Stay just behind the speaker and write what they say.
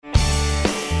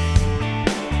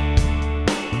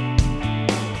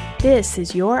This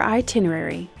is your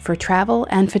itinerary for travel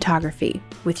and photography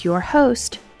with your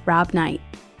host, Rob Knight.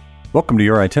 Welcome to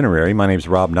Your Itinerary. My name is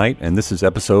Rob Knight, and this is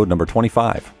episode number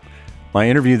 25. My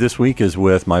interview this week is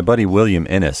with my buddy William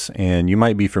Ennis, and you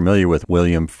might be familiar with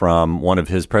William from one of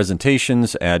his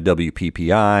presentations at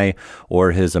WPPI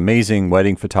or his amazing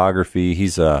wedding photography.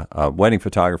 He's a wedding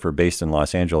photographer based in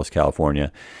Los Angeles,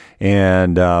 California,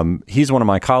 and he's one of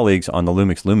my colleagues on the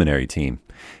Lumix Luminary team.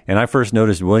 And I first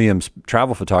noticed William's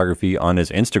travel photography on his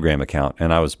Instagram account,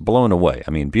 and I was blown away.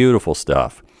 I mean, beautiful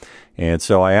stuff. And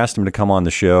so I asked him to come on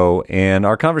the show, and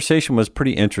our conversation was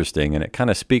pretty interesting, and it kind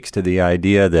of speaks to the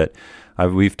idea that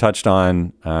we've touched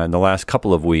on in the last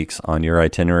couple of weeks on Your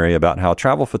Itinerary about how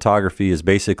travel photography is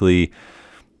basically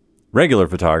regular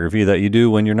photography that you do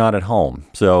when you're not at home.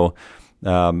 So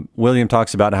William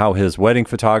talks about how his wedding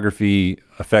photography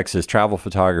affects his travel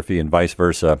photography and vice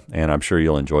versa, and I'm sure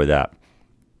you'll enjoy that.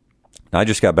 I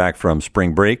just got back from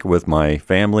spring break with my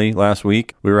family last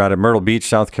week. We were out at Myrtle Beach,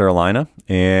 South Carolina,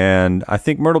 and I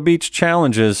think Myrtle Beach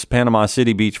challenges Panama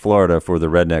City Beach, Florida for the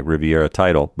Redneck Riviera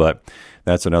title, but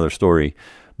that's another story.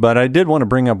 But I did want to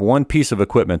bring up one piece of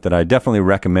equipment that I definitely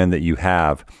recommend that you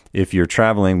have if you're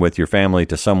traveling with your family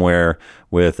to somewhere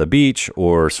with a beach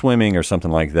or swimming or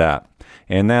something like that,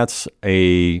 and that's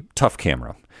a tough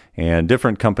camera. And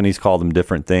different companies call them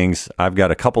different things. I've got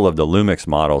a couple of the Lumix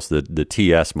models, the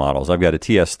TS models. I've got a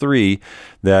TS3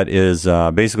 that is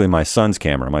basically my son's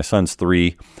camera. My son's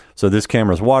 3. So this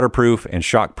camera is waterproof and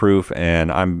shockproof,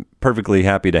 and I'm perfectly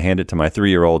happy to hand it to my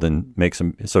 3-year-old and make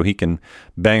some, so he can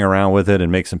bang around with it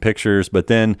and make some pictures. But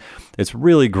then it's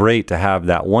really great to have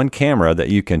that one camera that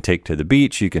you can take to the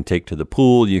beach, you can take to the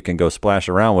pool, you can go splash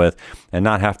around with, and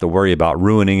not have to worry about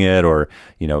ruining it or,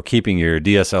 you know, keeping your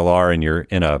DSLR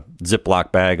in a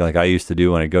Ziploc bag like I used to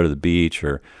do when I go to the beach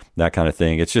or that kind of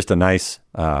thing. It's just a nice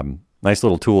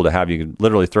little tool to have. You can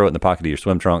literally throw it in the pocket of your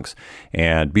swim trunks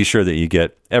and be sure that you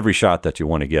get every shot that you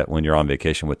want to get when you're on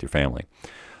vacation with your family.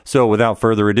 So without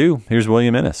further ado, here's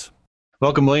William Ennis.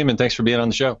 Welcome, William, and thanks for being on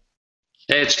the show.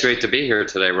 Hey, it's great to be here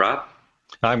today, Rob.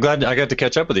 I'm glad I got to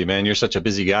catch up with you, man. You're such a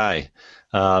busy guy.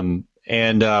 It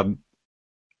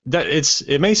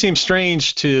may seem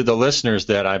strange to the listeners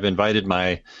that I've invited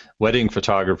my wedding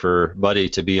photographer buddy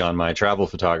to be on my travel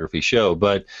photography show,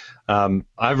 but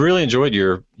I've really enjoyed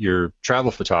your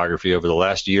travel photography over the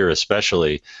last year,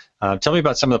 especially. Tell me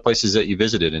about some of the places that you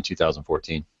visited in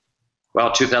 2014.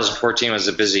 Well, 2014 was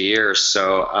a busy year,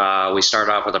 so we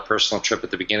started off with a personal trip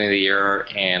at the beginning of the year,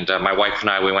 and my wife and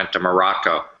I, we went to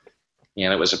Morocco,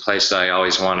 and it was a place that I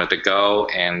always wanted to go,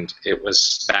 and it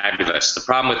was fabulous. The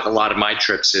problem with a lot of my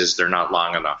trips is they're not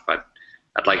long enough.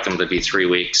 I'd like them to be 3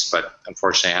 weeks, but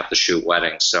unfortunately I have to shoot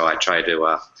weddings, so I try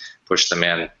to push them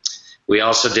in. We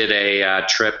also did a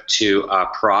trip to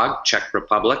Prague, Czech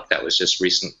Republic. That was just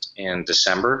recent in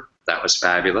December. That was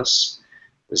fabulous.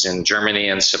 It was in Germany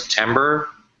in September.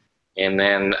 And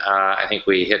then I think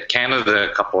we hit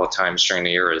Canada a couple of times during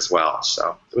the year as well.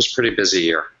 So it was a pretty busy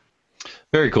year.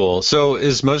 Very cool. So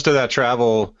is most of that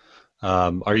travel,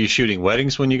 are you shooting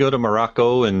weddings when you go to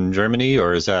Morocco and Germany,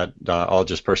 or is that all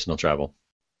just personal travel?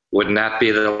 Wouldn't that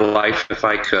be the life if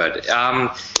I could?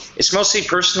 It's mostly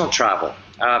personal travel,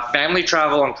 family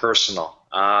travel and personal.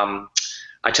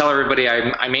 I tell everybody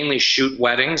I mainly shoot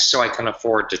weddings so I can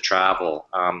afford to travel.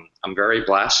 I'm very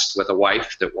blessed with a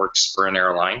wife that works for an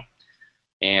airline,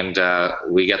 and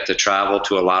we get to travel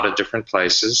to a lot of different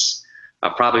places.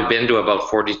 I've probably been to about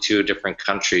 42 different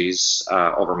countries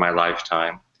over my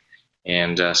lifetime,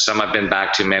 and some I've been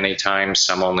back to many times,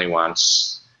 some only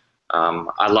once.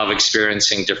 I love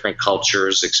experiencing different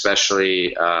cultures,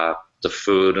 especially the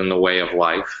food and the way of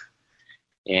life.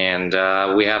 And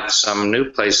we have some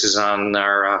new places on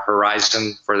our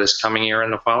horizon for this coming year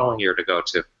and the following year to go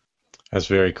to. That's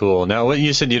very cool. Now, when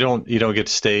you said you don't get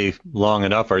to stay long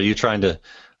enough, are you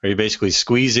basically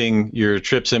squeezing your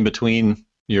trips in between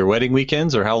your wedding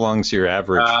weekends, or how long's your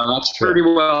average? That's pretty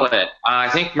well it. I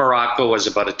think Morocco was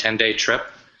about a 10-day trip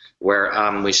where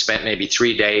we spent maybe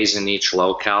 3 days in each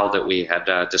locale that we had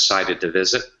decided to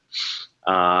visit.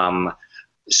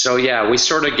 So yeah, we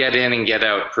sort of get in and get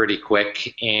out pretty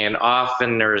quick, and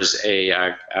often there's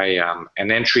an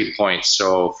entry point.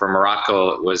 So for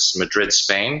Morocco, it was Madrid,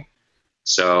 Spain.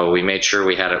 So we made sure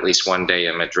we had at least 1 day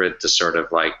in Madrid to sort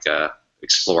of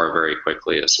explore very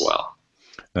quickly as well.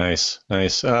 Nice.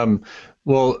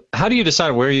 Well, how do you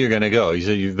decide where you're going to go? You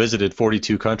said you visited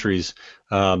 42 countries.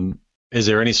 Is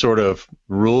there any sort of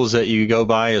rules that you go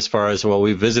by as far as, well,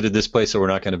 we visited this place, so we're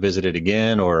not going to visit it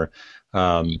again, or?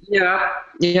 Yeah,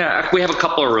 we have a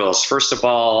couple of rules. First of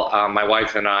all, my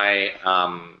wife and I,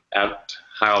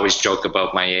 I always joke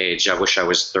about my age. I wish I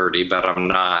was 30, but I'm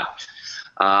not.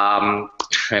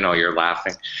 I know you're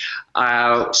laughing.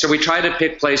 So we try to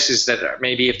pick places that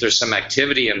maybe if there's some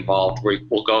activity involved,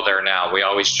 we'll go there now. We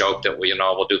always joke that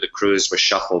we'll do the cruise with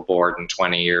shuffleboard in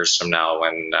 20 years from now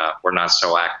when we're not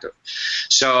so active.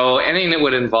 So anything that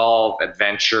would involve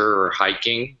adventure or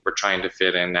hiking, we're trying to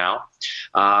fit in now.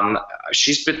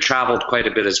 She's been traveled quite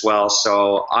a bit as well.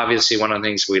 So obviously one of the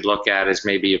things we look at is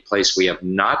maybe a place we have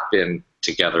not been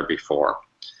together before.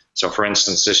 So for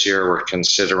instance, this year we're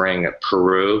considering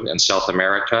Peru in South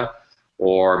America,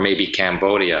 or maybe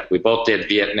Cambodia. We both did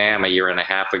Vietnam a year and a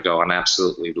half ago and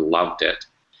absolutely loved it.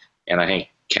 And I think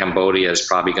Cambodia is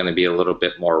probably going to be a little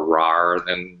bit more raw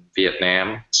than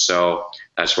Vietnam. So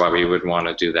that's why we would want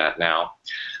to do that now.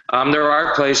 There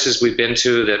are places we've been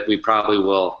to that we probably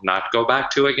will not go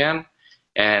back to again.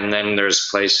 And then there's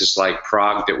places like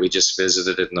Prague that we just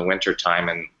visited in the wintertime,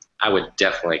 and I would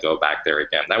definitely go back there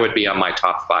again. That would be on my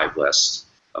top 5 list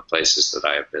of places that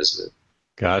I have visited.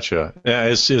 Gotcha. Yeah,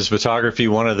 is photography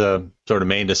one of the sort of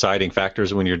main deciding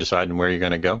factors when you're deciding where you're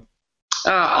going to go?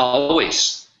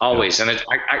 Always. And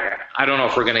I don't know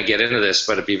if we're going to get into this,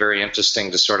 but it'd be very interesting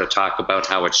to sort of talk about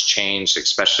how it's changed,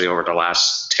 especially over the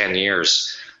last 10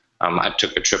 years. I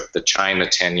took a trip to China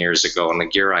 10 years ago, and the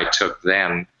gear I took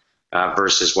then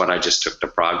versus what I just took to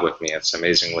Prague with me, it's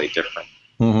amazingly different.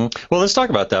 Mm-hmm. Well, let's talk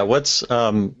about that.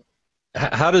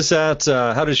 How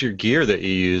does your gear that you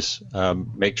use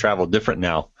make travel different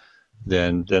now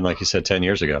than like you said 10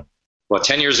 years ago? Well,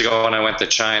 10 years ago when I went to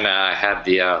China, I had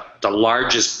the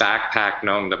largest backpack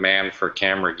known to man for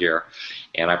camera gear.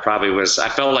 And I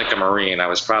felt like a Marine. I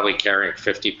was probably carrying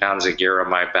 50 pounds of gear on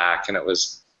my back, and it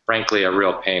was frankly a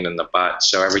real pain in the butt.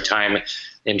 So every time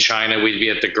in China we'd be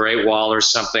at the Great Wall or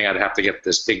something, I'd have to get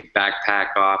this big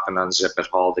backpack off and unzip it,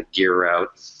 haul the gear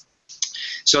out.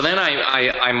 So then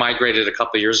I migrated a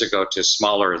couple of years ago to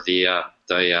smaller, the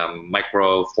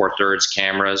micro 4/3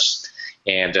 cameras,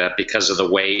 and because of the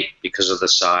weight, because of the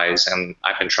size, and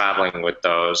I've been traveling with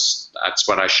those. That's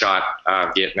what I shot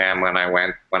Vietnam when I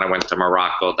went to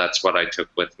Morocco. That's what I took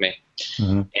with me.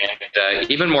 Mm-hmm. And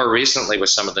even more recently with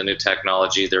some of the new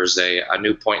technology, there's a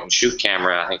new point and shoot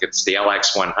camera. I think it's the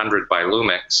LX100 by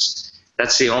Lumix.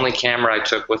 That's the only camera I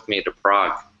took with me to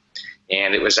Prague.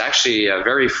 And it was actually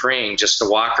very freeing just to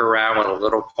walk around with a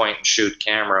little point and shoot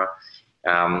camera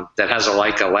that has a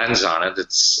Leica lens on it.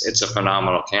 It's a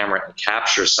phenomenal camera and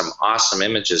captures some awesome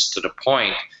images to the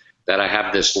point that I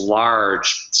have this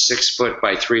large 6-foot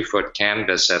by 3-foot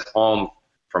canvas at home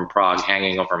from Prague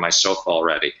hanging over my sofa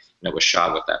already. And it was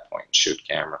shot with that point and shoot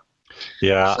camera.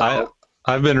 Yeah, so,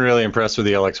 I've been really impressed with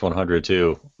the LX100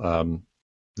 too. From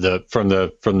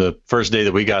the first day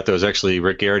that we got those, actually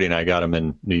Rick Garrity and I got them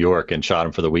in New York and shot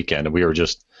them for the weekend, and we were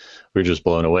just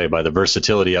blown away by the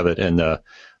versatility of it and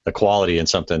the quality in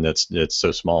something that's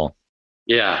so small.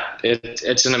 Yeah,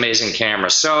 it's an amazing camera.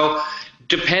 So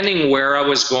depending where I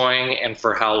was going and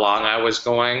for how long I was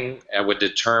going, I would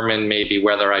determine maybe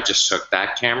whether I just took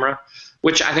that camera,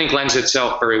 which I think lends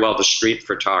itself very well to street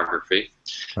photography.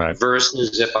 Right.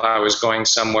 Versus if I was going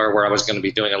somewhere where I was going to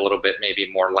be doing a little bit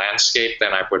maybe more landscape,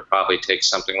 then I would probably take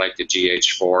something like the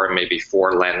GH4 and maybe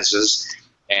 4 lenses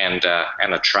and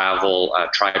a travel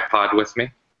tripod with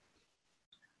me.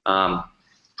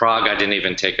 Prague, I didn't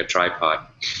even take a tripod.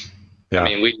 Yeah. I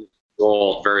mean, we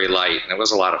rolled very light, and it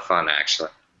was a lot of fun, actually.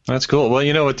 That's cool.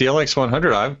 Well, with the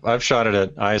LX100, I've shot it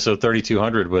at ISO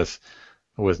 3200 with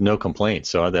no complaints,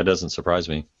 so that doesn't surprise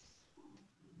me.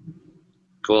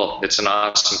 Cool. It's an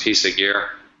awesome piece of gear.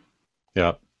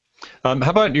 Yeah. How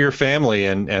about your family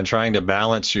and trying to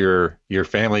balance your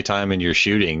family time and your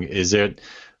shooting? Is it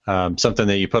something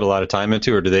that you put a lot of time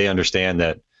into, or do they understand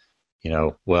that,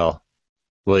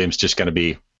 William's just going to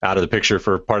be out of the picture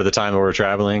for part of the time that we're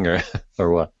traveling,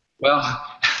 or what? Well,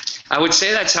 I would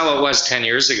say that's how it was 10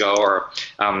 years ago, or,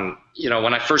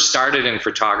 when I first started in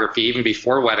photography, even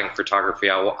before wedding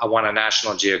photography, I won a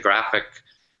National Geographic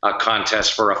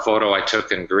contest for a photo I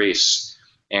took in Greece.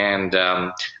 And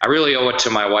I really owe it to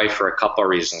my wife for a couple of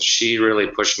reasons. She really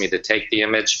pushed me to take the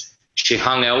image. She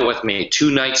hung out with me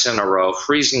 2 nights in a row,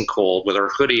 freezing cold, with her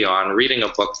hoodie on, reading a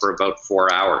book for about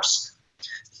 4 hours.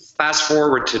 Fast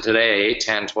forward to today,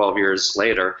 10, 12 years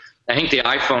later, I think the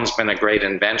iPhone's been a great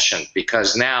invention,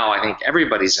 because now I think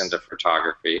everybody's into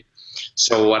photography.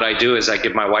 So what I do is I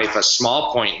give my wife a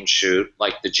small point and shoot,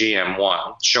 like the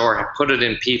GM1, show her, put it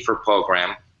in P for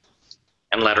program,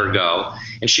 and let her go.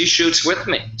 And she shoots with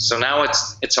me. So now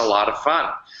it's a lot of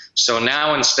fun. So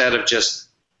now instead of just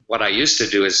what I used to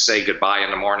do is say goodbye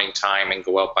in the morning time and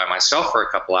go out by myself for a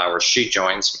couple hours, she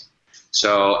joins me.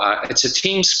 So it's a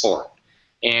team sport.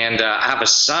 And I have a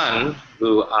son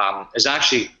who is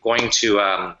actually going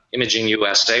to Imaging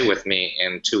USA with me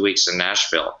in 2 weeks in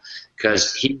Nashville,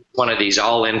 because he's one of these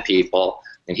all-in people,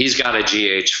 and he's got a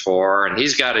GH4, and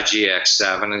he's got a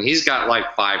GX7, and he's got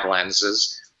like 5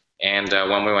 lenses. And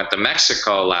when we went to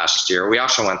Mexico last year, we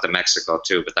also went to Mexico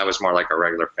too, but that was more like a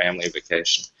regular family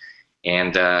vacation.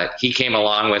 And he came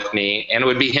along with me, and it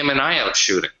would be him and I out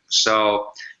shooting.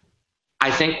 So I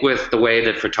think with the way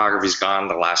that photography's gone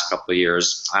the last couple of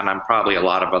years, and I'm probably a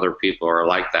lot of other people are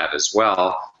like that as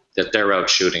well, that they're out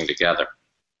shooting together.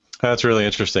 That's really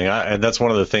interesting. And that's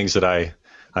one of the things that I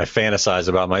fantasize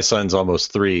about. My son's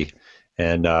almost 3,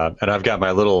 and I've got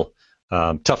my little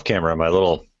tough camera, my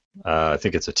little, I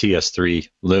think it's a TS3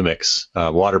 Lumix,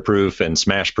 waterproof and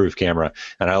smash-proof camera,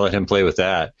 and I let him play with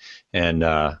that. And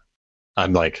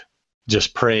I'm like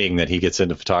just praying that he gets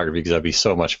into photography, because that'd be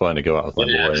so much fun to go out with my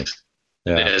boy.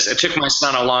 Yeah. It is. It took my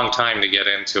son a long time to get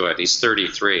into it. He's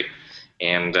 33,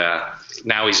 and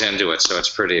now he's into it, so it's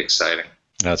pretty exciting.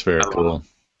 That's very cool.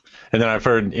 And then I've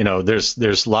heard,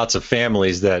 there's lots of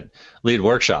families that lead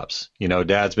workshops.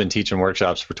 Dad's been teaching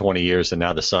workshops for 20 years, and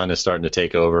now the son is starting to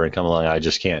take over and come along. I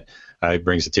just can't. It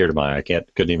brings a tear to my eye.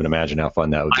 Couldn't even imagine how fun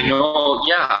that would be.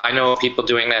 I know people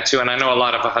doing that too, and I know a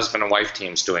lot of husband and wife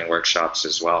teams doing workshops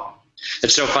as well.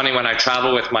 It's so funny, when I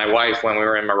travel with my wife, when we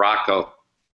were in Morocco,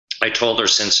 I told her,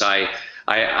 since I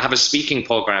have a speaking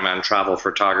program on travel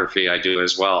photography I do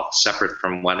as well, separate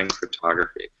from wedding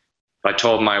photography. I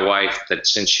told my wife that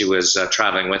since she was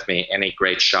traveling with me, any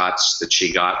great shots that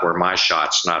she got were my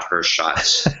shots, not her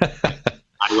shots.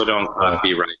 I would own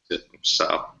copyright it.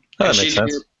 So that makes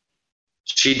sense.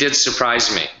 She did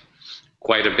surprise me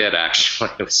quite a bit,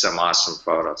 actually, with some awesome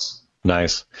photos.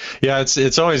 Nice. Yeah,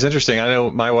 it's always interesting. I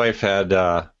know my wife had,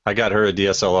 I got her a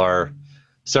DSLR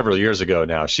several years ago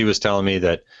now. She was telling me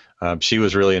that she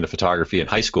was really into photography in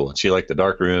high school, and she liked the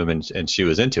darkroom, and she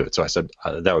was into it. So I said,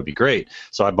 that would be great.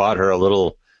 So I bought her a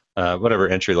little, whatever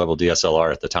entry-level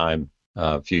DSLR at the time,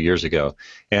 a few years ago.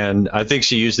 And I think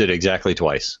she used it exactly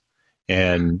twice.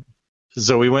 And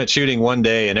so we went shooting one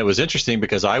day, and it was interesting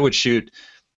because I would shoot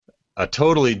a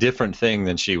totally different thing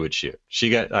than she would shoot.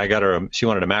 She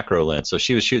wanted a macro lens. So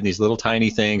she was shooting these little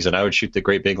tiny things, and I would shoot the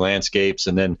great big landscapes.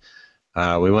 And then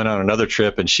we went on another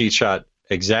trip, and she shot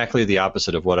exactly the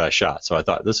opposite of what I shot. So I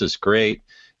thought, this is great.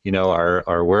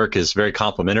 Our work is very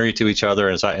complementary to each other.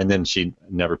 And then she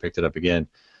never picked it up again.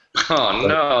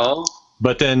 No.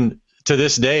 But then to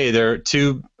this day,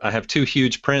 I have 2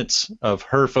 huge prints of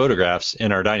her photographs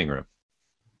in our dining room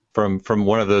from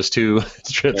one of those 2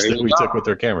 trips that we took with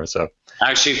her camera. So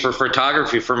actually, for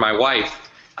photography, for my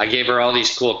wife, I gave her all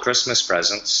these cool Christmas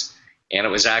presents, and it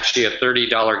was actually a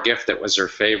 $30 gift that was her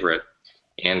favorite.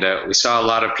 And we saw a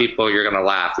lot of people, you're going to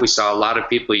laugh, we saw a lot of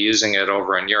people using it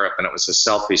over in Europe, and it was a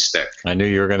selfie stick. I knew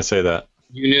you were going to say that.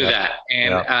 You knew that.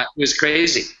 And it was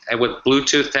crazy. With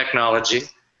Bluetooth technology.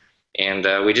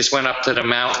 And we just went up to the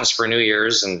mountains for New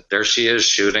Year's, and there she is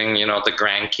shooting, the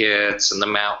grandkids and the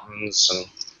mountains, and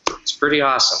it's pretty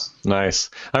awesome. Nice.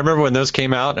 I remember when those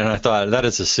came out, and I thought, that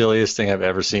is the silliest thing I've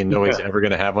ever seen. Nobody's ever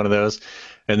going to have one of those.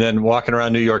 And then walking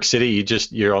around New York City,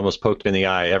 you're almost poked in the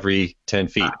eye every 10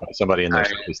 feet by somebody in their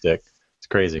selfie stick. It's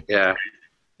crazy. Yeah.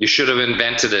 You should have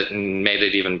invented it and made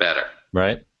it even better.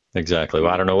 Right? Exactly.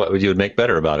 Well, I don't know what you would make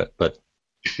better about it, but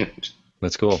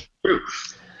that's cool.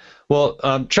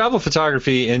 Well, travel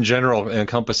photography in general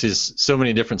encompasses so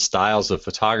many different styles of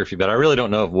photography, but I really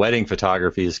don't know if wedding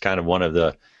photography is kind of one of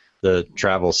the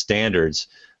travel standards.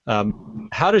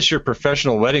 How does your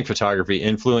professional wedding photography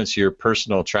influence your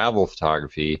personal travel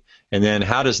photography? And then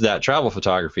how does that travel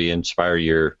photography inspire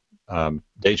your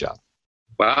day job?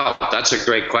 Wow, that's a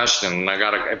great question.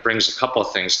 It brings a couple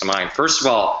of things to mind. First of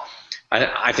all,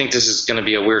 I think this is going to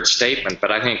be a weird statement,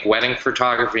 but I think wedding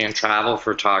photography and travel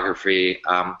photography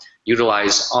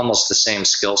utilize almost the same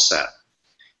skill set.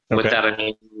 Okay. With that, I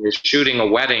mean, when you're shooting a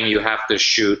wedding, you have to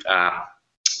shoot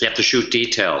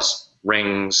details,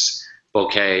 rings,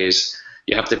 bouquets.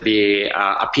 You have to be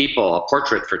a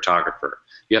portrait photographer.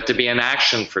 You have to be an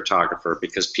action photographer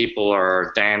because people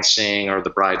are dancing or the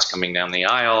bride's coming down the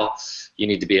aisle. You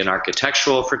need to be an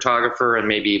architectural photographer and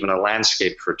maybe even a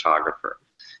landscape photographer.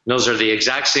 And those are the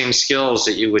exact same skills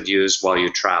that you would use while you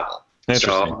travel.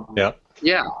 Interesting.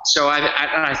 Yeah. So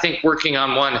I think working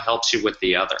on one helps you with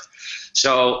the other.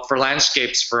 So for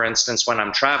landscapes, for instance, when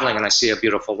I'm traveling and I see a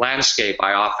beautiful landscape,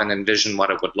 I often envision what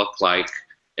it would look like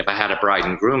if I had a bride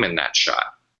and groom in that shot.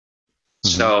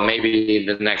 Mm-hmm. So maybe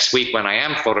the next week when I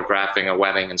am photographing a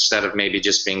wedding, instead of maybe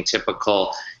just being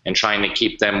typical and trying to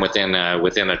keep them within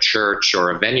a church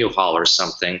or a venue hall or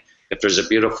something, if there's a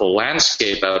beautiful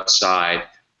landscape outside,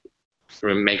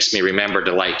 makes me remember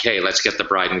to like, hey, let's get the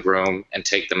bride and groom and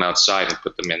take them outside and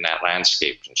put them in that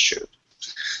landscape and shoot.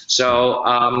 So,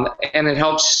 and it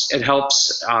helps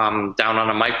down on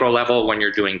a micro level when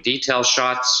you're doing detail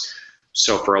shots.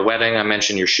 So for a wedding, I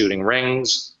mentioned you're shooting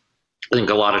rings. I think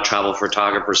a lot of travel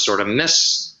photographers sort of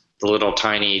miss the little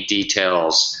tiny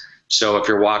details. So if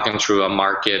you're walking through a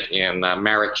market in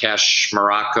Marrakesh,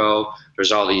 Morocco,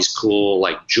 there's all these cool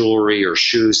like jewelry or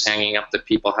shoes hanging up that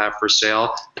people have for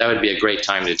sale. That would be a great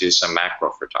time to do some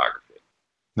macro photography.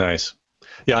 Nice.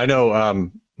 Yeah, I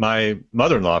know. My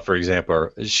mother-in-law, for example,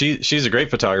 she's a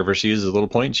great photographer. She uses a little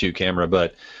point and shoot camera,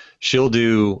 but she'll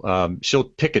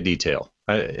pick a detail.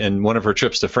 In one of her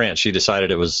trips to France, she decided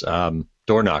it was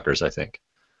door knockers, I think.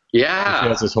 Yeah. And she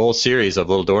has this whole series of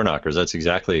little door knockers. That's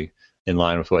exactly in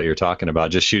line with what you're talking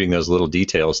about, just shooting those little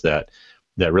details that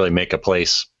really make a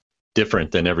place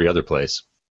different than every other place.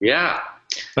 Yeah.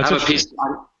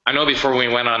 I know before we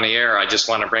went on the air, I just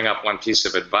want to bring up one piece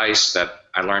of advice that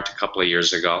I learned a couple of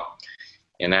years ago.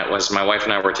 And that was my wife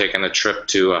and I were taking a trip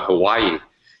to Hawaii.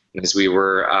 And as we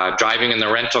were driving in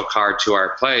the rental car to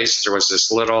our place, there was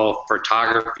this little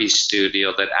photography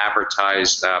studio that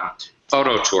advertised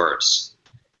photo tours.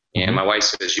 And my wife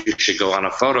says, you should go on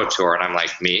a photo tour. And I'm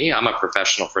like, me? I'm a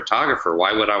professional photographer.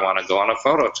 Why would I want to go on a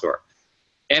photo tour?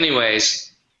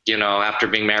 Anyways, after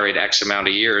being married X amount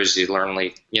of years, you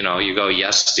go,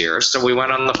 yes, dear. So we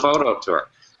went on the photo tour.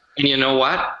 And you know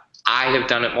what? I have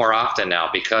done it more often now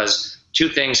because two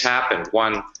things happened.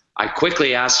 One, I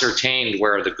quickly ascertained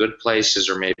where the good places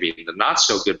or maybe the not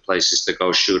so good places to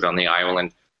go shoot on the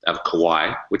island of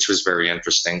Kauai, which was very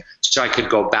interesting. So I could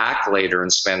go back later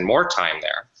and spend more time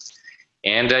there.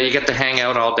 And you get to hang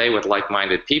out all day with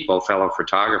like-minded people, fellow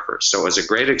photographers. So it was a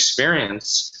great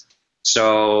experience.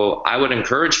 So I would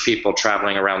encourage people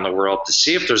traveling around the world to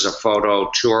see if there's a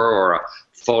photo tour or a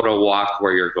photo walk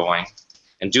where you're going.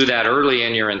 And do that early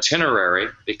in your itinerary,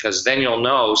 because then you'll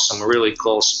know some really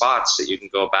cool spots that you can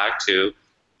go back to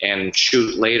and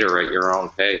shoot later at your own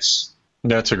pace.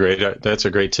 That's a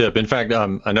great tip. In fact,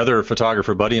 another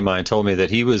photographer buddy of mine told me that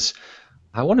he was,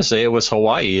 I want to say it was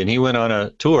Hawaii, and he went on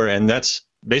a tour, and that's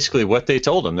basically what they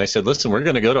told him. They said, listen, we're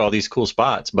going to go to all these cool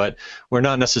spots, but we're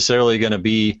not necessarily going to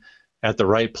be at the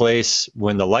right place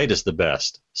when the light is the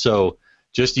best. So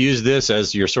just use this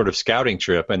as your sort of scouting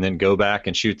trip and then go back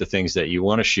and shoot the things that you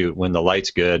want to shoot when the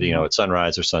light's good, at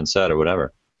sunrise or sunset or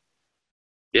whatever.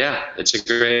 Yeah, it's a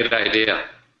great idea.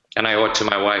 And I owe it to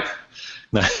my wife.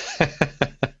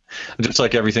 Just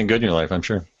like everything good in your life, I'm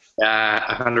sure.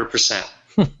 100%.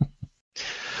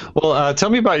 Well, tell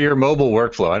me about your mobile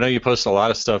workflow. I know you post a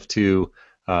lot of stuff to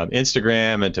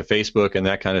Instagram and to Facebook and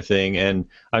that kind of thing. And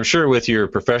I'm sure with your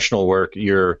professional work,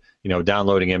 you're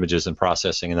downloading images and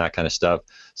processing and that kind of stuff.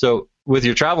 So with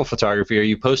your travel photography, are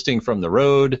you posting from the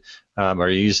road? Are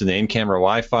you using the in-camera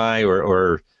Wi-Fi,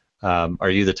 or are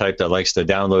you the type that likes to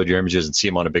download your images and see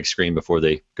them on a big screen before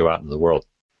they go out into the world?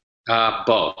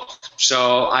 Both.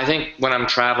 So I think when I'm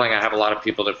traveling, I have a lot of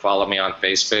people that follow me on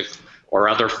Facebook or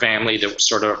other family that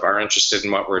sort of are interested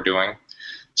in what we're doing.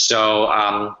 So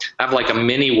I have like a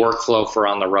mini workflow for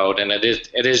on the road, and it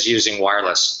is using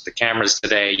wireless. The cameras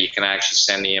today, you can actually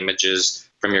send the images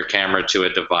from your camera to a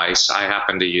device. I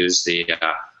happen to use the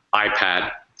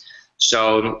iPad.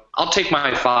 So I'll take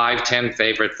my 5-10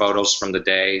 favorite photos from the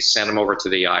day, send them over to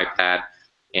the iPad,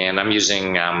 and I'm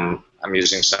using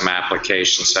some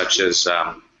applications such as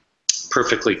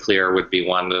Perfectly Clear would be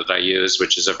one that I use,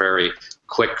 which is a very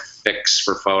quick fix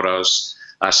for photos.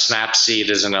 Snapseed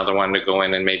is another one to go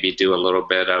in and maybe do a little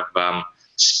bit of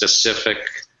specific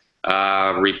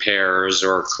repairs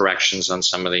or corrections on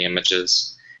some of the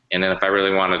images. And then if I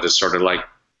really wanted to sort of like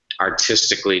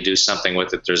artistically do something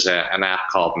with it, there's an app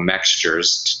called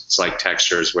Mextures. It's like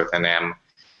textures with an M,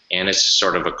 and it's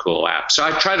sort of a cool app. So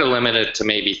I try to limit it to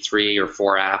maybe 3 or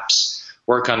 4 apps,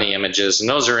 work on the images, and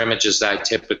those are images that I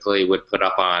typically would put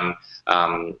up on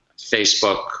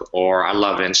Facebook, or I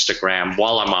love Instagram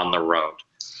while I'm on the road.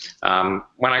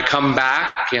 When I come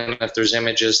back, and if there's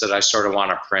images that I sort of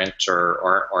want to print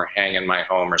or hang in my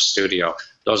home or studio,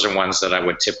 those are ones that I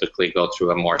would typically go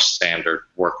through a more standard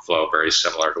workflow, very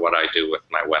similar to what I do with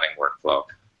my wedding workflow,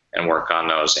 and work on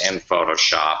those in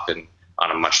Photoshop and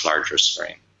on a much larger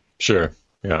screen. Sure.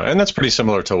 Yeah, and that's pretty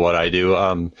similar to what I do.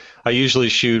 I usually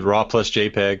shoot RAW plus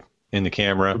JPEG in the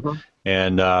camera,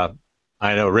 and I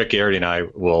know Rick Garrity and I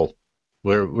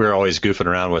we're always goofing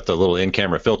around with the little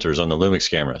in-camera filters on the Lumix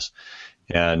cameras.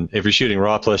 And if you're shooting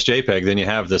RAW plus JPEG, then you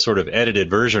have the sort of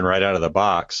edited version right out of the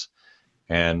box.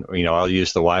 And I'll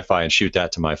use the Wi-Fi and shoot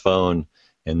that to my phone,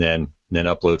 and then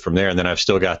upload from there. And then I've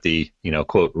still got the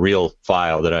quote real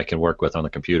file that I can work with on the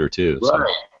computer too.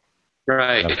 Right.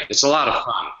 Right. Yeah. It's a lot of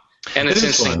fun. And It it's is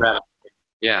instant fun. gratification.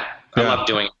 Yeah. I love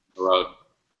doing it on the road.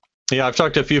 Yeah, I've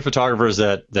talked to a few photographers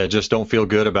that just don't feel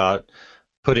good about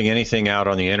putting anything out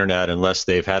on the internet unless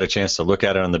they've had a chance to look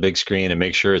at it on the big screen and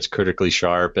make sure it's critically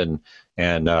sharp and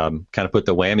kind of put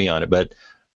the whammy on it. But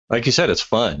like you said, it's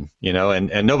fun,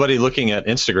 and nobody looking at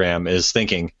Instagram is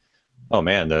thinking, oh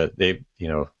man,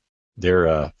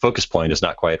 their focus point is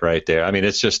not quite right there. I mean,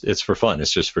 it's for fun.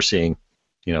 It's just for seeing,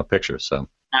 pictures. So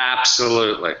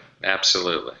Absolutely.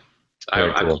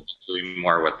 Very I cool. will be doing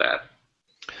more with that.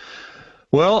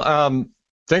 Well,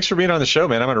 thanks for being on the show,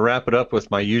 man. I'm going to wrap it up with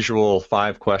my usual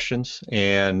 5 questions,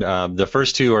 and the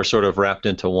first 2 are sort of wrapped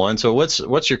into one. So,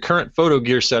 what's your current photo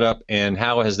gear setup, and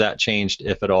how has that changed,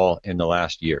 if at all, in the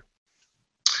last year?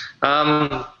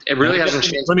 It really hasn't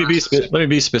changed. Let me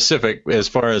be specific as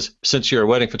far as, since you're a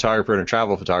wedding photographer and a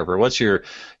travel photographer, what's your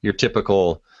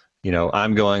typical,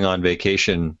 I'm going on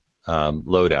vacation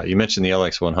loadout? You mentioned the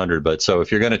LX100, but so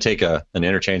if you're going to take an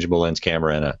interchangeable lens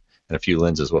camera and a few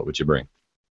lenses, what would you bring?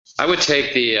 I would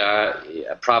take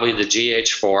probably the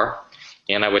GH4,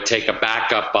 and I would take a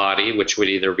backup body, which would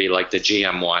either be like the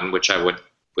GM1, which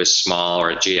was small,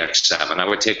 or a GX7. I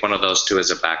would take one of those 2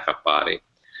 as a backup body.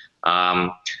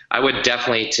 I would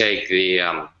definitely take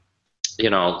the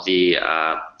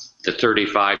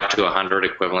 35 to 100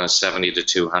 equivalent of 70 to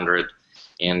 200,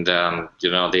 and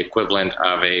the equivalent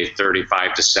of a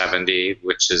 35 to 70,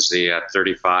 which is the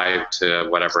 35 to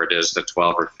whatever it is, the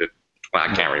 12 or 15. Well,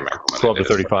 I can't remember. 12 to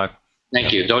 35.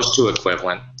 Thank you. Those 2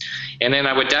 equivalent. And then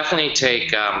I would definitely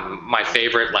take my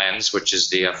favorite lens, which is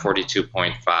the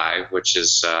 42.5, which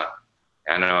is,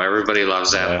 I know everybody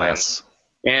loves that lens.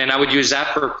 And I would use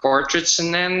that for portraits,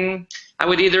 and then I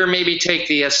would either maybe take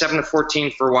the 7 to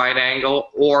 14 for wide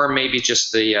angle, or maybe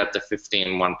just the 15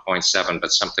 1.7,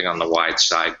 but something on the wide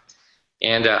side.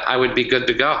 And I would be good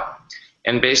to go.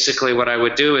 And basically what I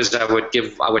would do is I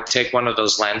would take one of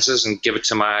those lenses and give it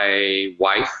to my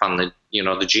wife on the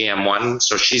GM1.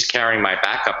 So she's carrying my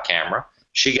backup camera.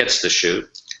 She gets to shoot.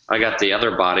 I got the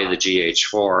other body, the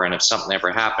GH4, and if something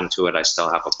ever happened to it, I still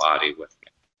have a body with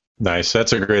me. Nice.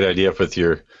 That's a great idea with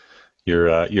your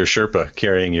Sherpa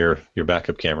carrying your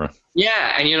backup camera.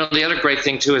 Yeah, and the other great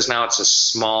thing too is now it's a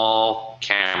small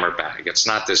camera bag. It's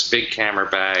not this big camera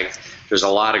bag. There's a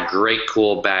lot of great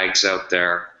cool bags out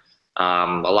there. A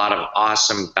lot of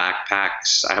awesome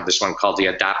backpacks. I have this one called the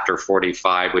Adapter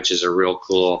 45, which is a real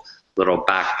cool little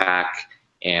backpack,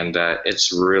 and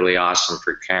it's really awesome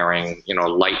for carrying,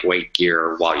 lightweight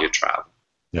gear while you travel.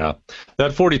 Yeah,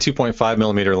 that 42.5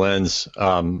 millimeter lens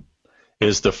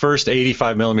is the first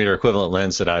 85 millimeter equivalent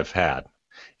lens that I've had,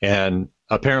 and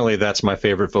apparently that's my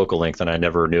favorite focal length, and I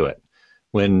never knew it.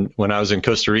 When I was in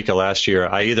Costa Rica last year,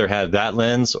 I either had that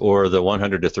lens or the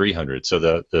 100 to 300, so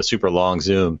the super long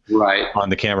zoom on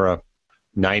the camera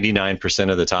 99%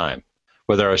 of the time,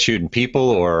 whether I was shooting people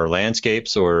or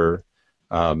landscapes or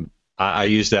I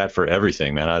use that for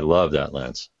everything, man. I love that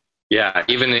lens. Yeah,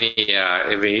 even in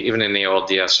the old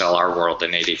DSLR world,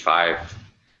 an 85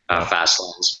 fast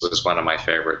lens was one of my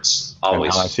favorites.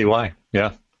 Always. I see why.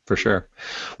 Yeah, for sure.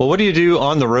 Well, what do you do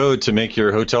on the road to make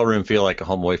your hotel room feel like a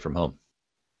home away from home?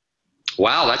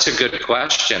 Wow, that's a good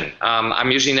question.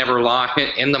 I'm usually never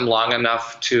in them long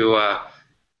enough to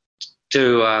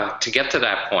get to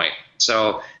that point.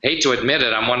 So, hate to admit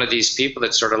it, I'm one of these people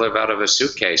that sort of live out of a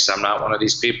suitcase. I'm not one of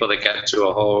these people that get into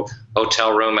a whole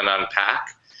hotel room and unpack,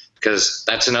 because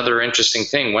that's another interesting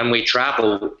thing. When we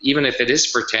travel, even if it is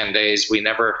for 10 days, we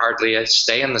never hardly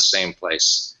stay in the same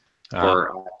place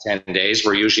for 10 days.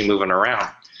 We're usually moving around.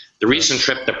 The recent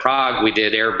trip to Prague, we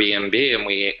did Airbnb, and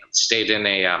we stayed in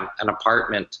an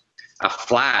apartment, a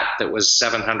flat that was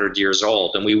 700 years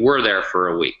old, and we were there for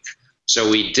a week. So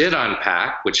we did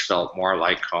unpack, which felt more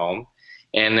like home,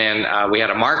 and then we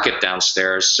had a market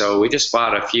downstairs, so we just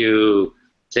bought a few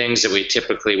things that we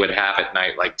typically would have at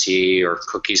night, like tea or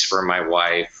cookies for my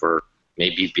wife, or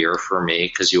maybe beer for me,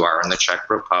 because you are in the Czech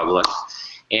Republic,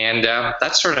 and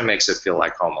that sort of makes it feel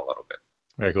like home a little bit.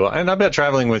 Very cool. And I bet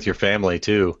traveling with your family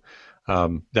too,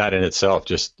 that in itself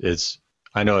just is,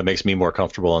 I know it makes me more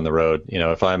comfortable on the road.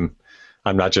 If I'm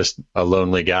not just a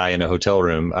lonely guy in a hotel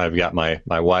room, I've got my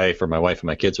wife or my wife and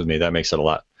my kids with me. That makes it a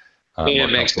lot more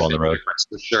comfortable on the road.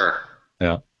 For sure.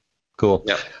 Yeah. Cool.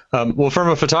 Yep. Well, from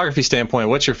a photography standpoint,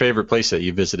 what's your favorite place that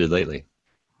you visited lately?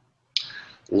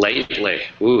 Lately?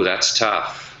 Ooh, that's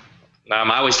tough.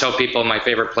 I always tell people my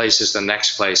favorite place is the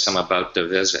next place I'm about to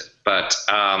visit. But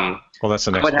well, that's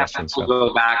the next question.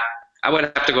 I would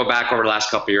have to go back over the last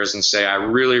couple of years and say I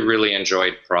really, really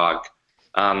enjoyed Prague.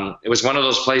 It was one of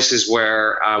those places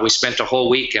where we spent a whole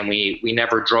week, and we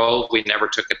never drove, we never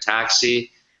took a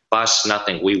taxi. bus,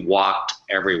 nothing. We walked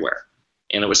everywhere.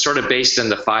 And it was sort of based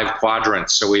into 5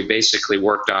 quadrants. So we basically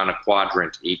worked on a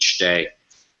quadrant each day.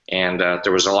 And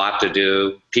there was a lot to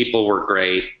do. People were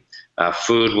great.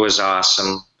 Food was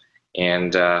awesome.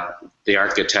 And the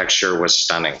architecture was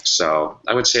stunning. So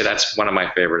I would say that's one of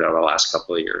my favorite of the last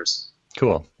couple of years.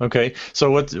 Cool. Okay.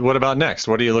 So what about next?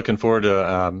 What are you looking forward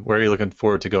to? Where are you looking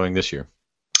forward to going this year?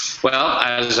 Well,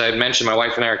 as I mentioned, my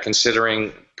wife and I are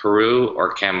considering Peru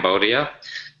or Cambodia.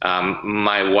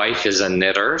 My wife is a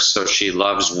knitter, so she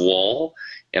loves wool.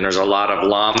 And there's a lot of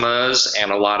llamas and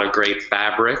a lot of great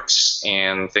fabrics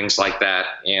and things like that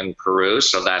in Peru.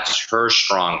 So that's her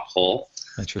strong pull.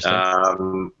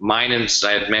 Interesting. Mine is,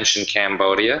 I had mentioned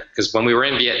Cambodia, because when we were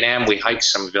in Vietnam, we hiked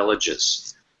some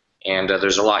villages. And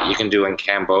there's a lot you can do in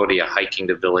Cambodia, hiking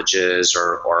to villages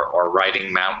or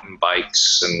riding mountain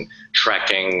bikes and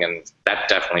trekking. And that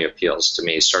definitely appeals to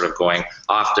me, sort of going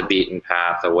off the beaten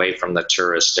path, away from the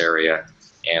tourist area,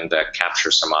 and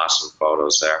capture some awesome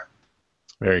photos there.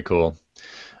 Very cool.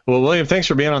 Well, William, thanks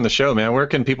for being on the show, man. Where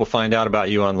can people find out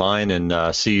about you online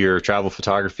and see your travel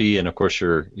photography and, of course,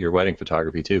 your wedding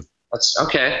photography, too?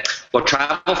 Okay. Well,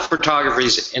 travel photography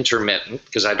is intermittent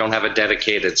because I don't have a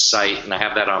dedicated site, and I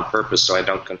have that on purpose so I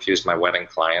don't confuse my wedding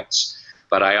clients.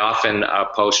 But I often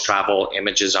post travel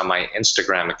images on my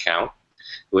Instagram account,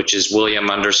 which is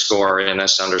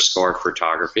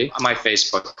William_Innes_photography. On my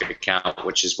Facebook account,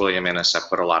 which is William Innes, I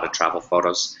put a lot of travel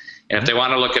photos. And if they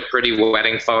want to look at pretty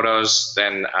wedding photos,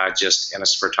 then just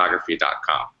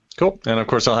innesphotography.com. Cool. And, of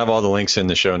course, I'll have all the links in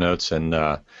the show notes, and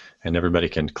everybody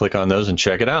can click on those and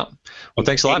check it out. Well,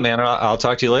 thanks a lot, man. I'll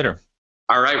talk to you later.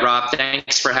 All right, Rob.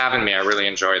 Thanks for having me. I really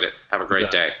enjoyed it. Have a great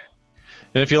day.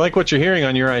 And if you like what you're hearing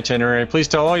on Your Itinerary, please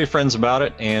tell all your friends about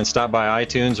it and stop by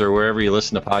iTunes or wherever you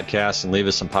listen to podcasts and leave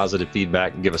us some positive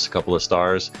feedback and give us a couple of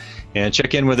stars. And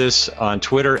check in with us on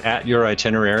Twitter at Your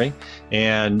Itinerary.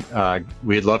 And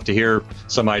we'd love to hear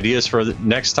some ideas for the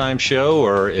next time show,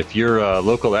 or if you're a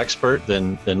local expert,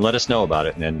 then let us know about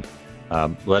it. And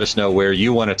let us know where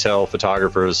you want to tell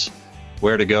photographers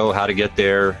where to go, how to get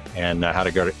there, and how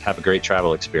to go have a great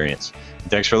travel experience. And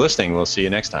thanks for listening. We'll see you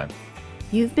next time.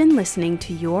 You've been listening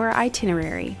to Your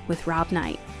Itinerary with Rob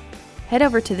Knight. Head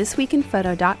over to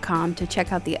thisweekinphoto.com to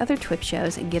check out the other TWIP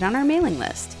shows and get on our mailing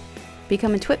list.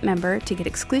 Become a TWIP member to get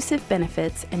exclusive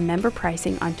benefits and member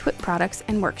pricing on TWIP products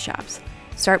and workshops.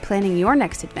 Start planning your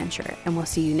next adventure, and we'll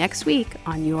see you next week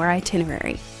on Your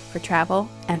Itinerary for travel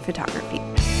and photography.